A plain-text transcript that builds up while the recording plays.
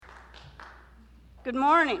Good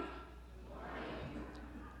morning.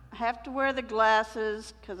 I have to wear the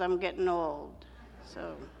glasses because I'm getting old.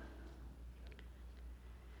 So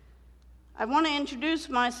I want to introduce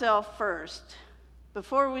myself first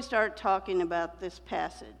before we start talking about this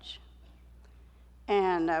passage.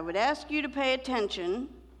 And I would ask you to pay attention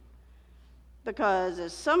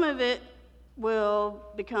because some of it will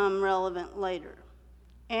become relevant later.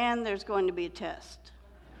 And there's going to be a test.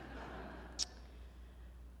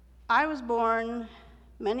 I was born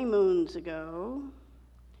many moons ago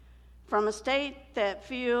from a state that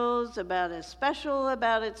feels about as special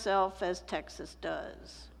about itself as Texas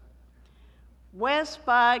does. West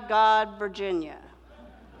by God, Virginia.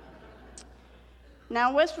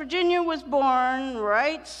 Now, West Virginia was born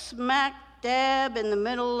right smack dab in the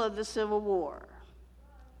middle of the Civil War.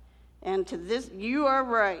 And to this, you are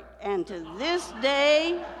right, and to this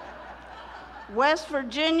day, West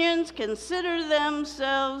Virginians consider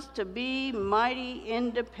themselves to be mighty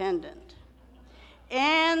independent.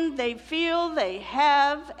 And they feel they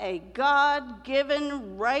have a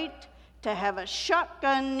God-given right to have a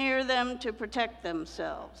shotgun near them to protect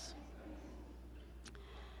themselves.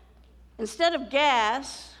 Instead of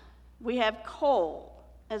gas, we have coal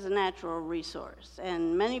as a natural resource,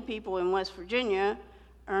 and many people in West Virginia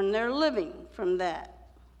earn their living from that.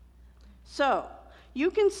 So, you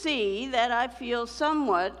can see that I feel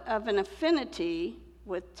somewhat of an affinity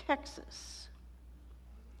with Texas.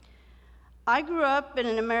 I grew up in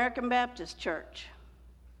an American Baptist church.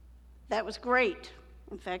 That was great.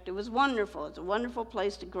 In fact, it was wonderful. It's a wonderful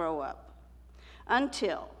place to grow up.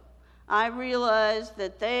 Until I realized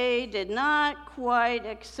that they did not quite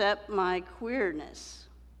accept my queerness.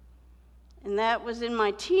 And that was in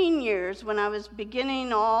my teen years when I was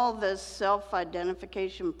beginning all this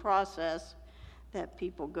self-identification process that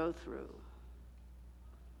people go through.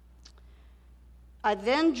 I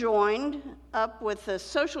then joined up with the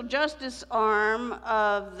social justice arm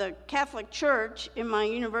of the Catholic Church in my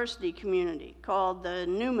university community called the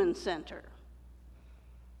Newman Center.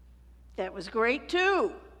 That was great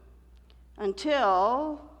too,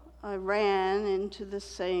 until I ran into the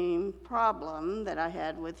same problem that I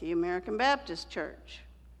had with the American Baptist Church.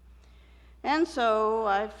 And so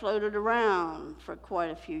I floated around for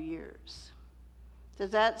quite a few years.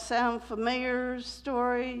 Does that sound familiar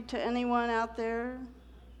story to anyone out there?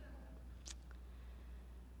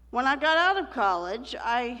 When I got out of college,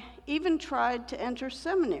 I even tried to enter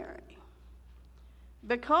seminary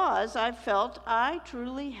because I felt I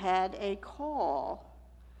truly had a call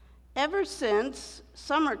ever since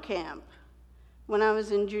summer camp when I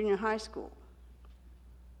was in junior high school.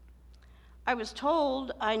 I was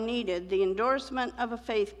told I needed the endorsement of a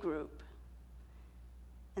faith group,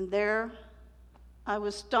 and there I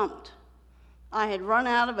was stumped. I had run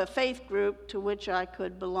out of a faith group to which I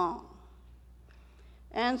could belong.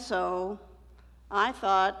 And so I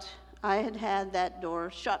thought I had had that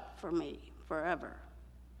door shut for me forever.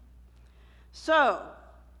 So,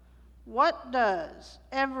 what does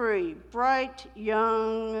every bright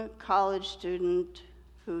young college student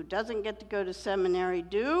who doesn't get to go to seminary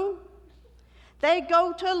do? They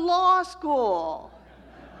go to law school.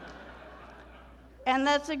 And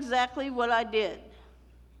that's exactly what I did.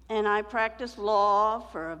 And I practiced law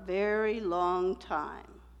for a very long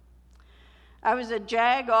time. I was a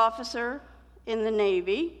JAG officer in the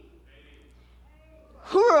Navy.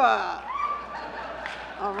 Hoorah!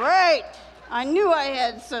 All right. I knew I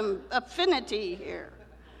had some affinity here.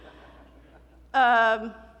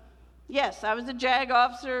 Yes, I was a JAG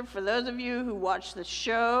officer. For those of you who watch the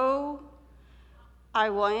show, I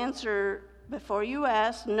will answer before you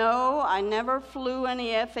ask. No, I never flew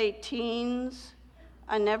any F-18s.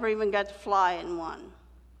 I never even got to fly in one.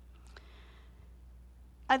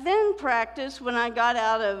 I then practiced when I got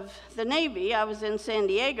out of the Navy. I was in San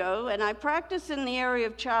Diego, and I practiced in the area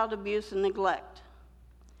of child abuse and neglect.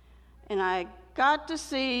 And I got to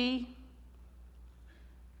see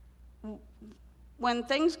when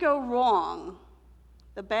things go wrong,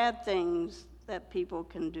 the bad things that people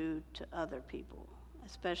can do to other people,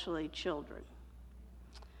 especially children.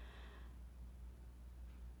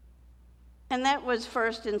 And that was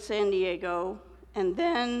first in San Diego and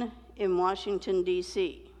then in Washington,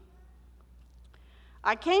 D.C.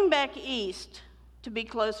 I came back east to be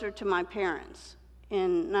closer to my parents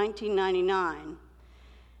in 1999,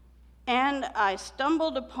 and I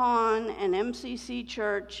stumbled upon an MCC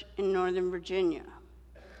church in Northern Virginia,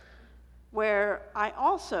 where I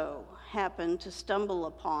also happened to stumble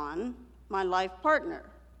upon my life partner,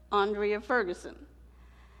 Andrea Ferguson.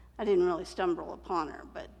 I didn't really stumble upon her,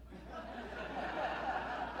 but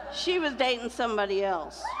she was dating somebody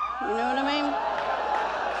else. You know what I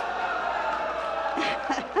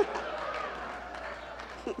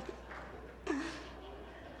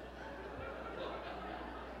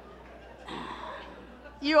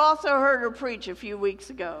You also heard her preach a few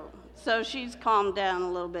weeks ago, so she's calmed down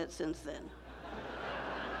a little bit since then.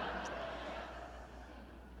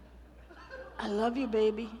 I love you,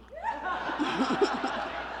 baby. I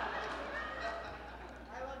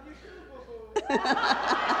love you too,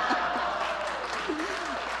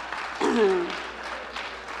 boo-boo.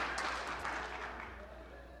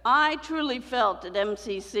 I truly felt at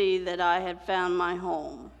MCC that I had found my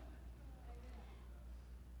home,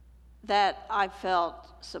 that I felt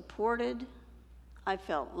supported, I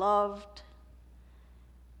felt loved,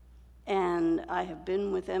 and I have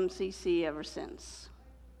been with MCC ever since.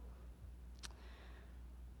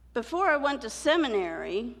 Before I went to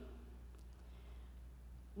seminary,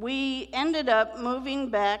 we ended up moving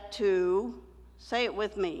back to, say it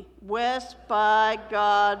with me, West by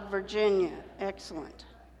God, Virginia. Excellent.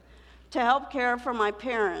 To help care for my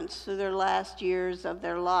parents through their last years of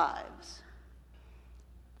their lives.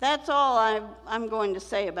 That's all I'm going to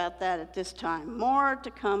say about that at this time. More to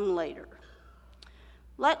come later.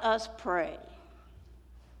 Let us pray.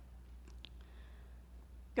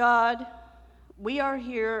 God, we are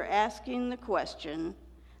here asking the question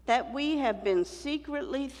that we have been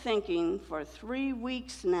secretly thinking for 3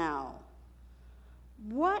 weeks now.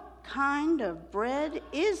 What kind of bread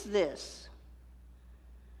is this?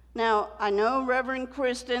 Now, I know Reverend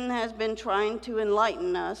Kristen has been trying to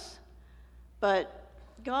enlighten us, but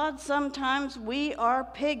God, sometimes we are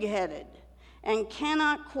pig-headed and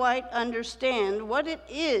cannot quite understand what it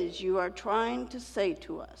is you are trying to say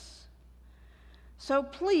to us. So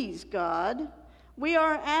please, God, we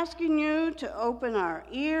are asking you to open our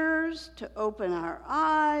ears, to open our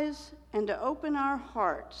eyes, and to open our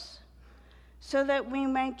hearts so that we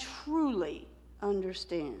may truly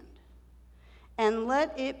understand. And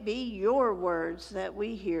let it be your words that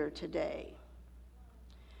we hear today.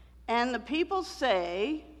 And the people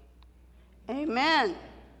say, amen.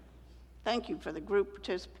 Thank you for the group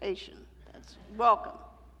participation. That's welcome.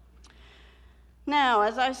 Now,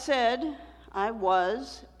 as I said, I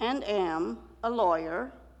was and am a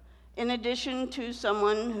lawyer, in addition to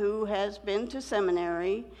someone who has been to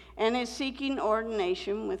seminary and is seeking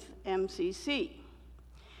ordination with MCC.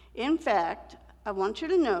 In fact, I want you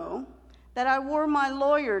to know that I wore my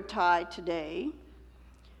lawyer tie today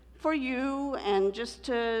for you and just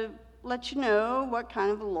to let you know what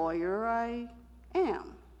kind of a lawyer I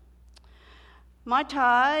am. My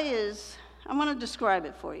tie is, I'm going to describe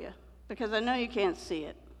it for you because I know you can't see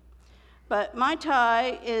it. But my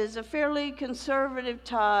tie is a fairly conservative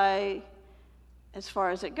tie as far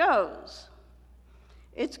as it goes.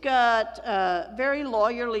 It's got very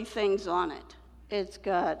lawyerly things on it. It's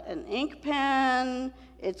got an ink pen,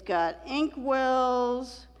 it's got ink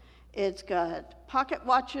wells, it's got pocket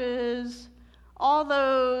watches, all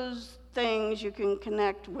those things you can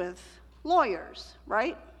connect with lawyers,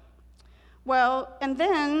 right? Well, and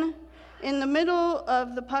then in the middle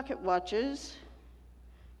of the pocket watches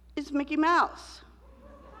is Mickey Mouse.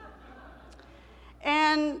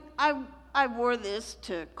 And I wore this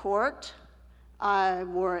to court, I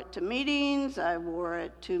wore it to meetings, I wore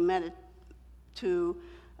it to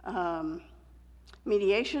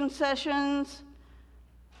mediation sessions,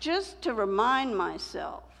 just to remind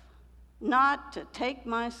myself not to take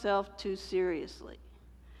myself too seriously,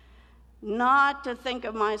 not to think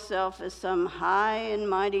of myself as some high and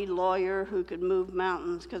mighty lawyer who could move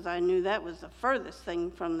mountains, because I knew that was the furthest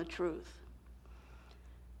thing from the truth.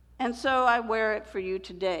 And so I wear it for you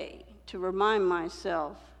today to remind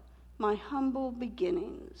myself my humble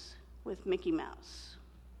beginnings with Mickey Mouse.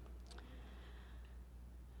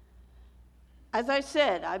 As I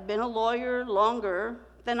said, I've been a lawyer longer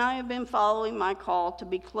than I have been following my call to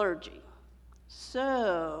be clergy.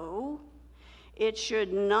 So it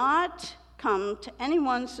should not come to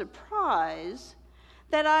anyone's surprise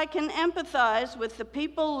that I can empathize with the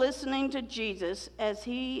people listening to Jesus as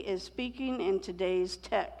he is speaking in today's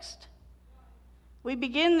text. We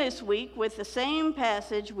begin this week with the same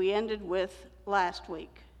passage we ended with last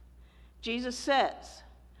week. Jesus says,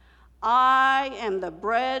 I am the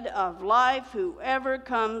bread of life. Whoever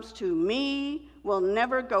comes to me will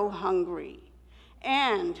never go hungry,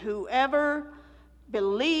 and whoever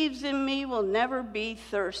believes in me will never be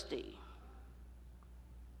thirsty.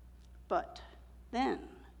 But then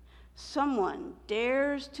someone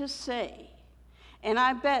dares to say, and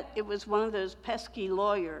I bet it was one of those pesky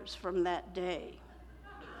lawyers from that day,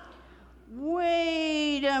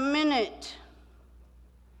 wait a minute.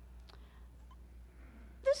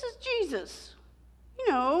 This is Jesus, you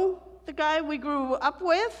know, the guy we grew up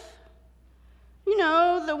with, You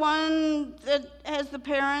know, the one that has the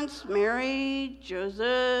parents, Mary,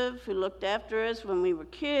 Joseph, who looked after us when we were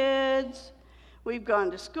kids. We've gone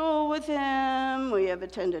to school with him. We have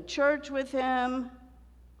attended church with him.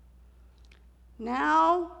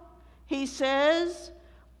 Now, he says,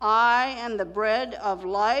 I am the bread of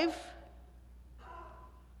life.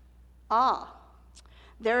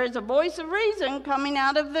 There is a voice of reason coming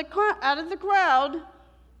out of the crowd.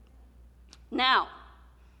 Now,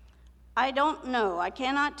 I don't know, I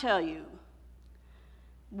cannot tell you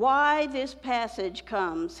why this passage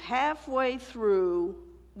comes halfway through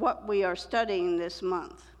what we are studying this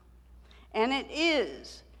month. And it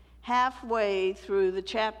is halfway through the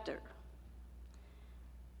chapter.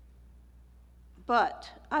 But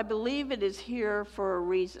I believe it is here for a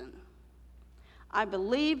reason. I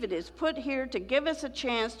believe it is put here to give us a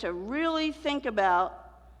chance to really think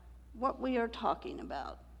about what we are talking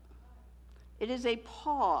about. It is a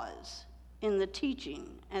pause in the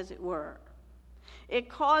teaching, as it were. It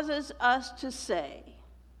causes us to say,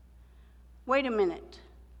 wait a minute,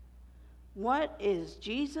 what is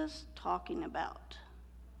Jesus talking about?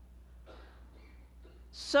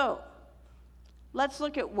 So, let's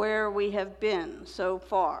look at where we have been so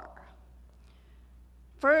far.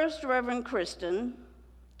 First, Reverend Kristen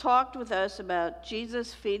talked with us about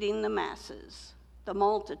Jesus feeding the masses, the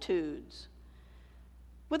multitudes,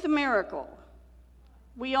 with a miracle.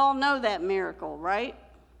 We all know that miracle, right?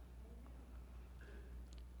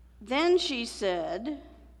 Then she said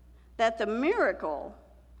that the miracle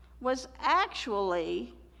was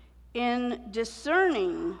actually in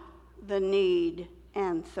discerning the need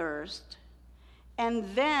and thirst, and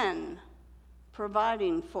then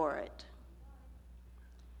providing for it.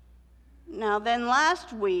 Now, then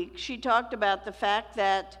last week, she talked about the fact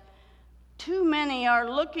that too many are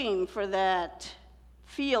looking for that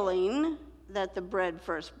feeling that the bread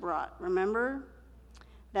first brought. Remember?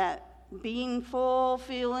 That being full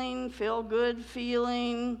feeling, feel good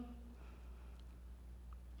feeling.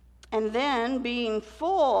 And then being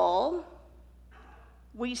full,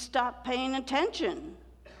 we stop paying attention.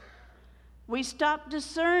 We stop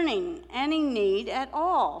discerning any need at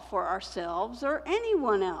all for ourselves or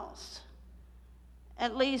anyone else,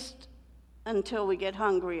 at least until we get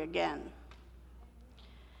hungry again.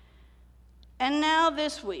 And now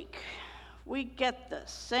this week, we get the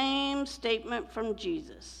same statement from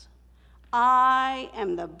Jesus. I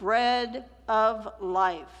am the bread of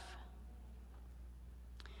life.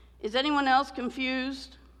 Is anyone else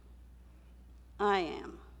confused? I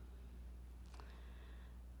am.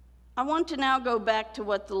 I want to now go back to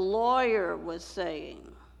what the lawyer was saying.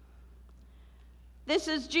 This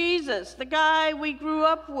is Jesus, the guy we grew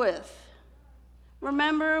up with.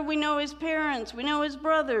 Remember, we know his parents, we know his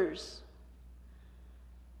brothers.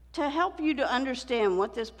 To help you to understand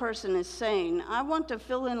what this person is saying, I want to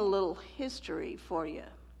fill in a little history for you.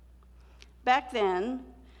 Back then,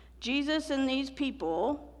 Jesus and these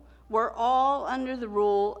people were all under the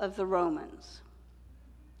rule of the Romans.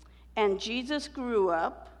 And Jesus grew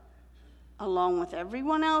up, along with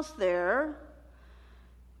everyone else there,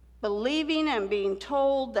 believing and being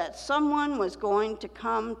told that someone was going to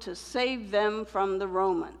come to save them from the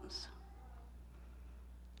Romans.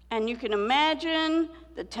 And you can imagine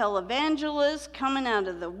the televangelists coming out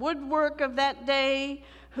of the woodwork of that day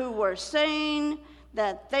who were saying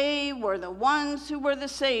that they were the ones who were the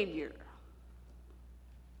Savior.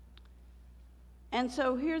 And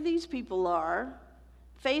so here these people are,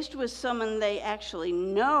 faced with someone they actually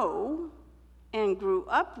know and grew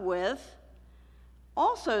up with,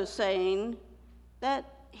 also saying that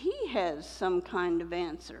he has some kind of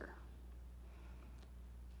answer.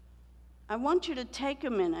 I want you to take a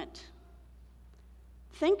minute.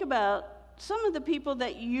 Think about some of the people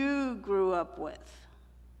that you grew up with,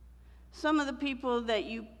 some of the people that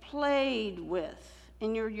you played with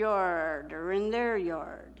in your yard or in their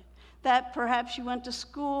yard, that perhaps you went to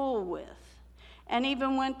school with and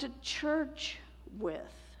even went to church with.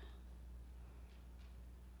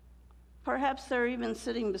 Perhaps they're even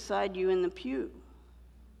sitting beside you in the pew.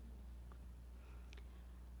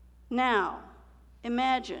 Now,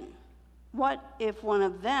 imagine, what if one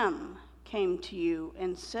of them came to you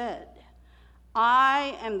and said,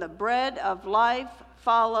 I am the bread of life,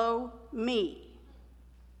 follow me?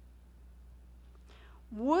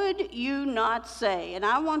 Would you not say, and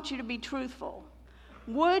I want you to be truthful,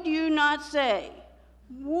 would you not say,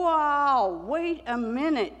 wow, wait a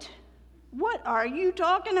minute, what are you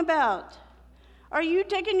talking about? Are you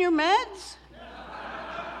taking your meds?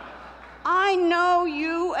 I know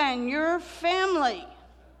you and your family.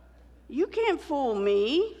 You can't fool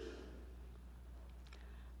me.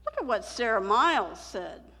 Look at what Sarah Miles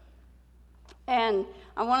said. And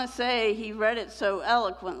I want to say he read it so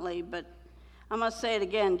eloquently, but I must say it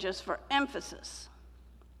again just for emphasis.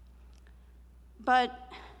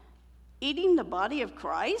 But eating the body of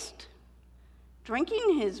Christ?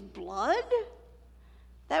 Drinking his blood?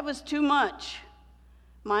 That was too much.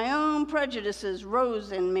 My own prejudices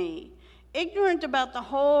rose in me. Ignorant about the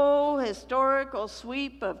whole historical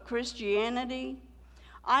sweep of Christianity,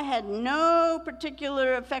 I had no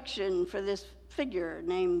particular affection for this figure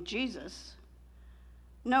named Jesus.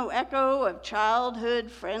 No echo of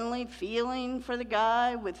childhood friendly feeling for the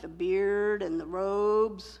guy with the beard and the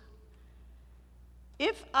robes.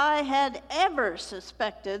 If I had ever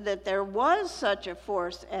suspected that there was such a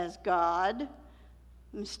force as God,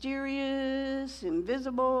 mysterious,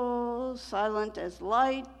 invisible, silent as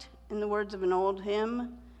light, in the words of an old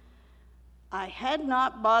hymn, I had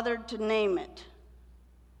not bothered to name it,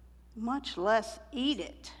 much less eat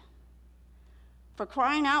it. For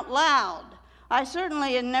crying out loud, I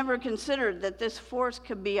certainly had never considered that this force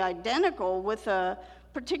could be identical with a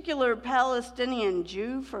particular Palestinian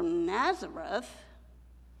Jew from Nazareth.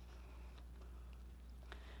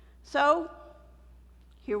 So,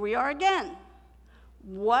 here we are again.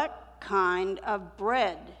 What kind of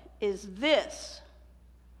bread is this?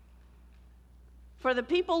 For the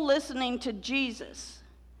people listening to Jesus,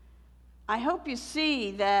 I hope you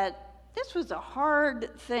see that this was a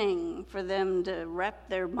hard thing for them to wrap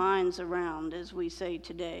their minds around, as we say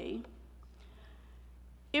today.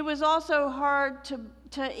 It was also hard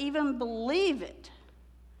to even believe it.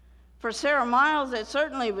 For Sarah Miles, it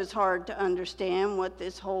certainly was hard to understand what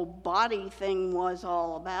this whole body thing was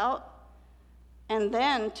all about, and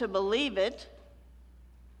then to believe it.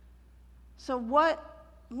 So what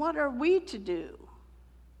are we to do?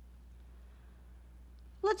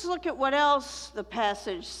 Let's look at what else the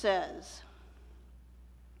passage says.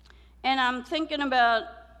 And I'm thinking about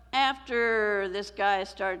after this guy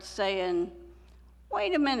starts saying,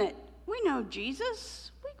 wait a minute, we know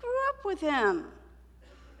Jesus. We grew up with him.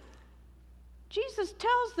 Jesus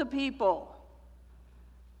tells the people,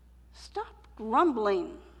 stop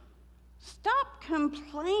grumbling. Stop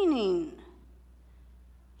complaining.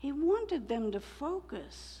 He wanted them to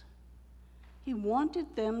focus. He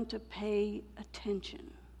wanted them to pay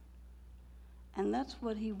attention. And that's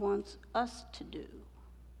what he wants us to do.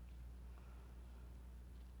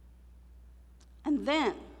 And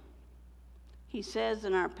then he says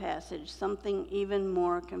in our passage something even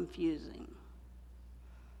more confusing.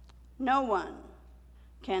 No one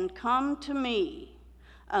can come to me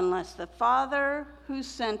unless the Father who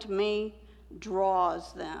sent me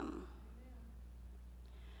draws them.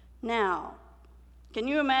 Now, can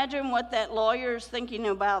you imagine what that lawyer is thinking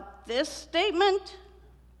about this statement?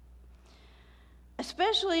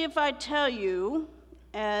 Especially if I tell you,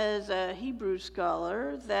 as a Hebrew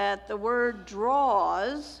scholar, that the word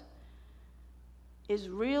draws is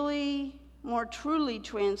really more truly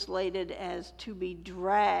translated as to be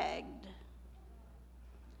dragged.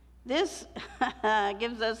 This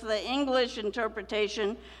gives us the English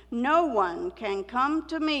interpretation, no one can come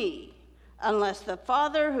to me unless the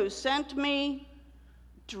Father who sent me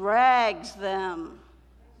drags them.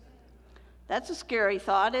 That's a scary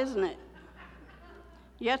thought, isn't it?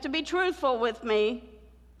 You have to be truthful with me.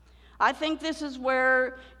 I think this is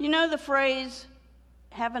where, you know the phrase,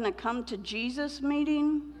 having a come to Jesus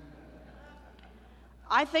meeting?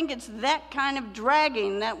 I think it's that kind of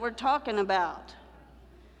dragging that we're talking about.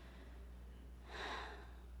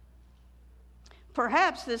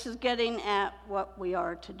 Perhaps this is getting at what we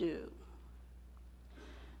are to do.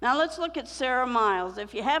 Now let's look at Sarah Miles.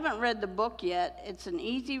 If you haven't read the book yet, it's an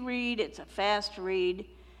easy read, it's a fast read,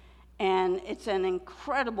 and it's an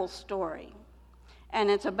incredible story. And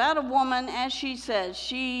it's about a woman, as she says,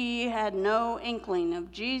 she had no inkling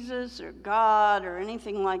of Jesus or God or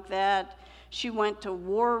anything like that. She went to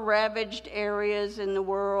war-ravaged areas in the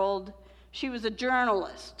world. She was a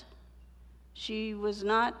journalist. She was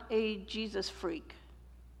not a Jesus freak,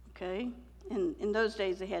 okay? In those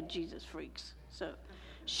days, they had Jesus freaks. So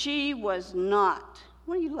she was not.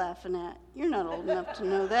 What are you laughing at? You're not old enough to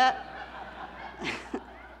know that.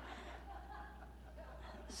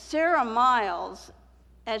 Sarah Miles,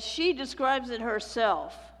 as she describes it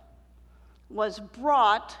herself, was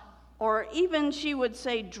brought, or even she would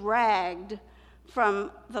say dragged,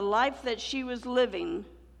 from the life that she was living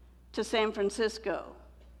to San Francisco.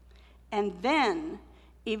 And then,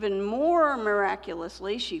 even more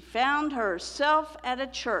miraculously, she found herself at a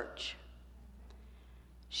church.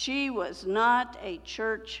 She was not a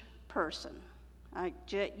church person.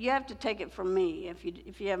 You have to take it from me if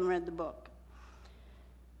you haven't read the book.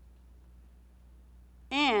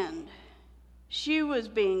 And She was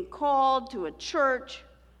being called to a church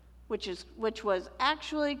which was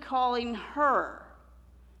actually calling her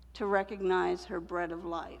to recognize her bread of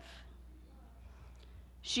life.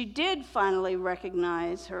 She did finally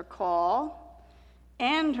recognize her call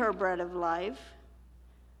and her bread of life,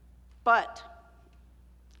 but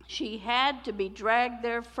she had to be dragged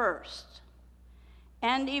there first.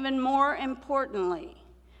 And even more importantly,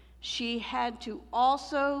 she had to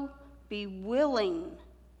also be willing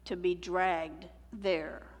to be dragged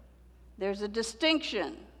there. There's a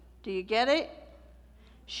distinction. Do you get it?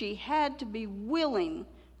 She had to be willing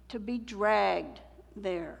to be dragged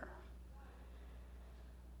there.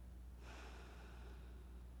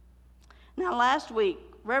 Now, last week,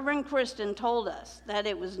 Reverend Kristen told us that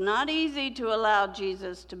it was not easy to allow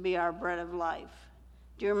Jesus to be our bread of life.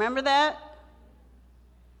 Do you remember that?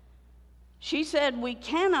 She said we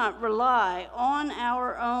cannot rely on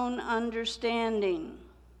our own understanding,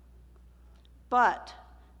 but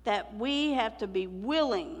that we have to be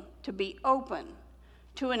willing to be open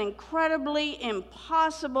to an incredibly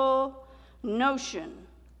impossible notion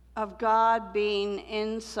of God being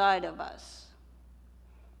inside of us.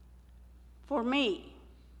 For me,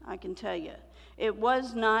 I can tell you, it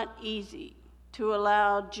was not easy to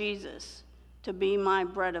allow Jesus to be my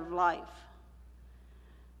bread of life.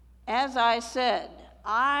 As I said,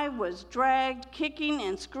 I was dragged kicking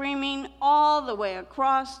and screaming all the way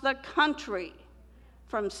across the country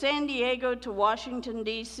from San Diego to Washington,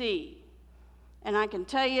 D.C. And I can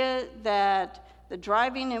tell you that the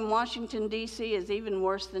driving in Washington, D.C. is even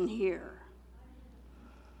worse than here.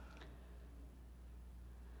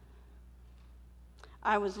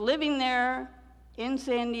 I was living there in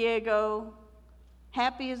San Diego,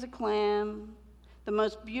 happy as a clam, the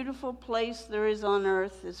most beautiful place there is on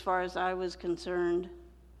earth as far as I was concerned.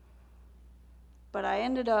 But I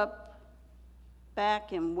ended up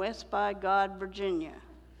back in West by God, Virginia.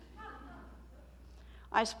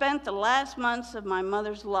 I spent the last months of my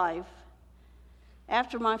mother's life,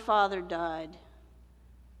 after my father died,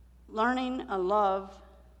 learning a love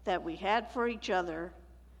that we had for each other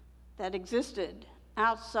that existed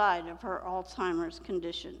outside of her Alzheimer's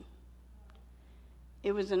condition.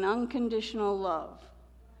 It was an unconditional love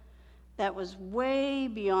that was way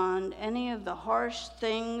beyond any of the harsh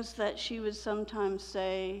things that she would sometimes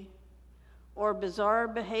say or bizarre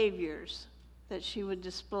behaviors that she would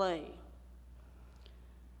display.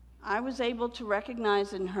 I was able to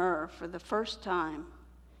recognize in her for the first time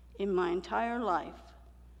in my entire life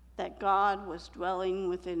that God was dwelling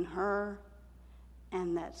within her,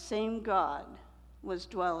 and that same God was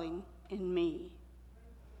dwelling in me.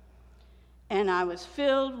 And I was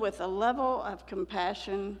filled with a level of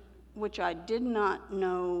compassion which I did not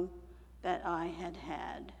know that I had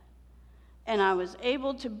had. And I was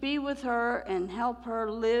able to be with her and help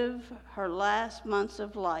her live her last months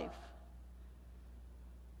of life.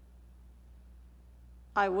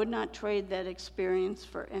 I would not trade that experience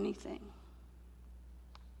for anything.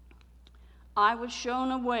 I was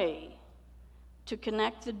shown a way to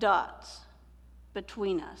connect the dots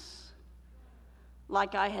between us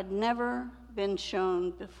like I had never been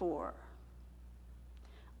shown before.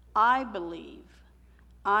 I believe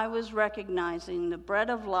I was recognizing the bread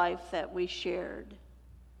of life that we shared,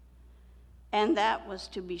 and that was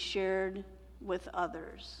to be shared with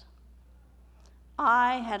others.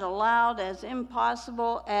 I had allowed, as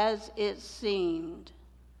impossible as it seemed,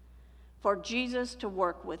 for Jesus to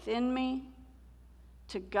work within me,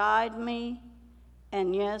 to guide me,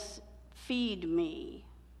 and yes, feed me.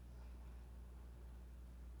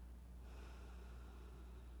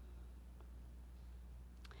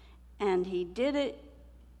 And he did it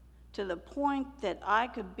to the point that I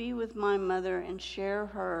could be with my mother and share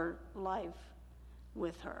her life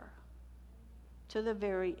with her to the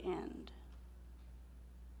very end.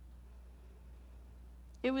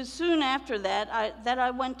 It was soon after that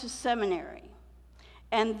I went to seminary,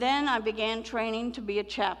 and then I began training to be a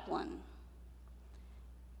chaplain.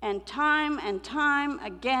 And time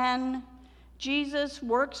again, Jesus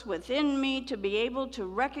works within me to be able to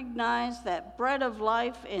recognize that bread of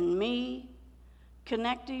life in me,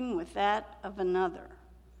 connecting with that of another.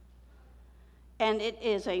 And it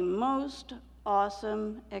is a most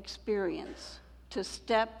awesome experience to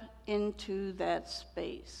step into that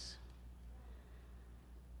space.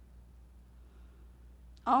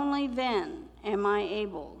 Only then am I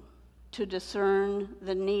able to discern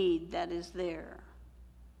the need that is there,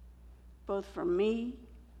 both for me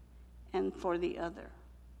and for the other.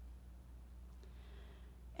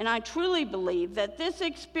 And I truly believe that this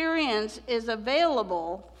experience is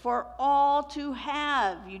available for all to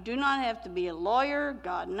have. You do not have to be a lawyer,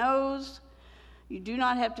 God knows. You do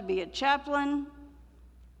not have to be a chaplain.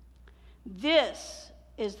 This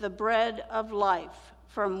is the bread of life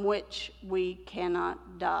from which we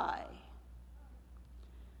cannot die.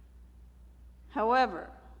 However,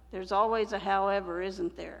 there's always a however,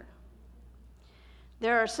 isn't there?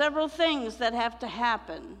 There are several things that have to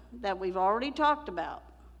happen that we've already talked about,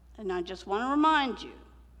 and I just want to remind you.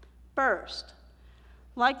 First,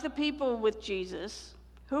 like the people with Jesus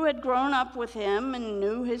who had grown up with him and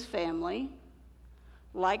knew his family,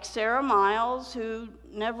 like Sarah Miles, who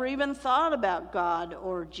never even thought about God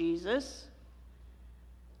or Jesus,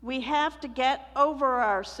 we have to get over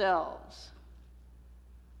ourselves.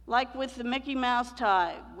 Like with the Mickey Mouse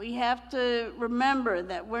tie, we have to remember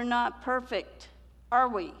that we're not perfect, are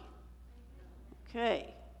we?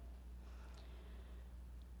 Okay.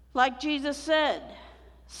 Like Jesus said,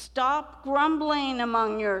 stop grumbling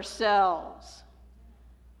among yourselves.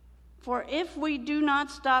 For if we do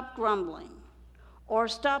not stop grumbling, or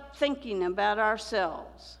stop thinking about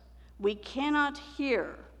ourselves, we cannot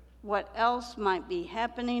hear what else might be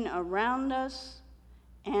happening around us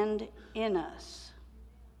and in us.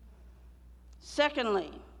 Secondly,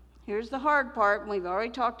 here's the hard part, and we've already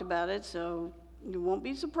talked about it, so you won't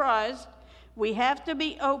be surprised. We have to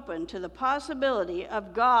be open to the possibility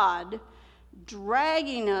of God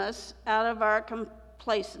dragging us out of our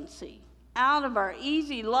complacency, out of our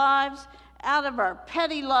easy lives, out of our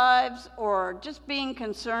petty lives, or just being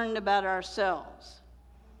concerned about ourselves.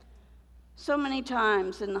 So many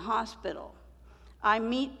times in the hospital, I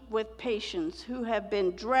meet with patients who have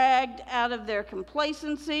been dragged out of their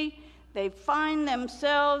complacency. They find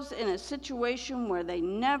themselves in a situation where they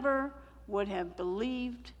never would have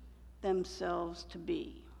believed themselves to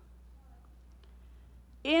be.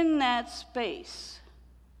 In that space,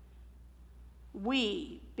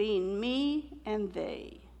 we, being me and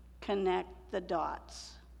they, connect the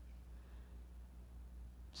dots.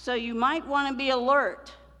 So you might want to be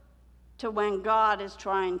alert to when God is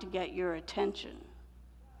trying to get your attention,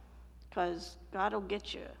 because God will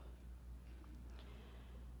get you.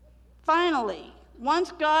 Finally,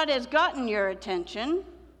 once God has gotten your attention,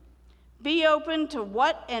 be open to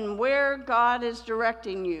what and where God is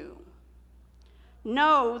directing you.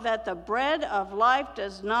 Know that the bread of life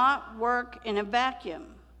does not work in a vacuum.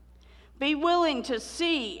 Be willing to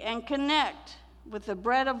see and connect with the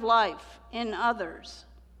bread of life in others.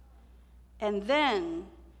 And then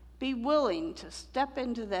be willing to step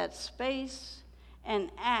into that space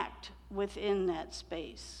and act within that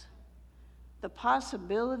space. The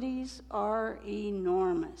possibilities are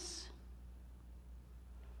enormous.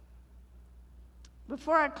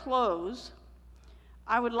 Before I close,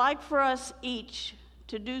 I would like for us each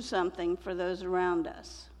to do something for those around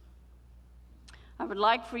us. I would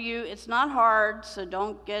like for you, it's not hard, so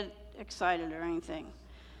don't get excited or anything.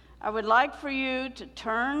 I would like for you to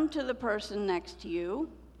turn to the person next to you,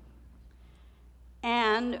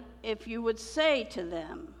 and if you would say to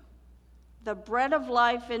them, the bread of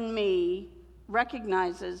life in me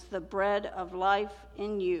recognizes the bread of life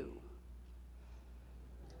in you.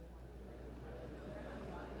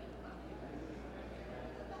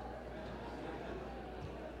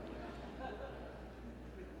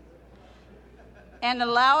 And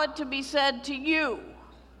allow it to be said to you.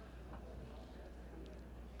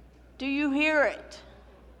 Do you hear it?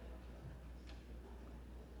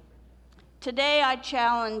 Today I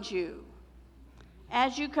challenge you,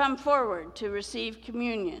 as you come forward to receive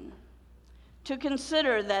communion, to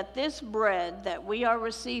consider that this bread that we are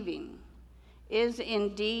receiving is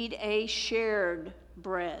indeed a shared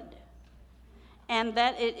bread, and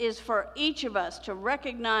that it is for each of us to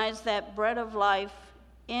recognize that bread of life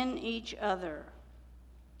in each other,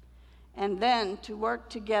 and then to work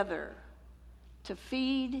together to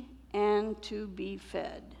feed and to be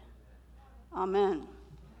fed. Amen.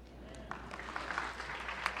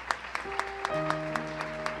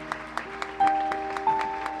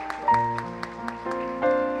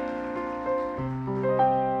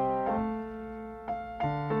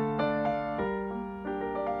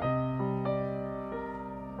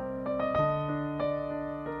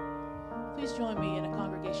 Please join me in a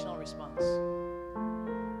congregational response.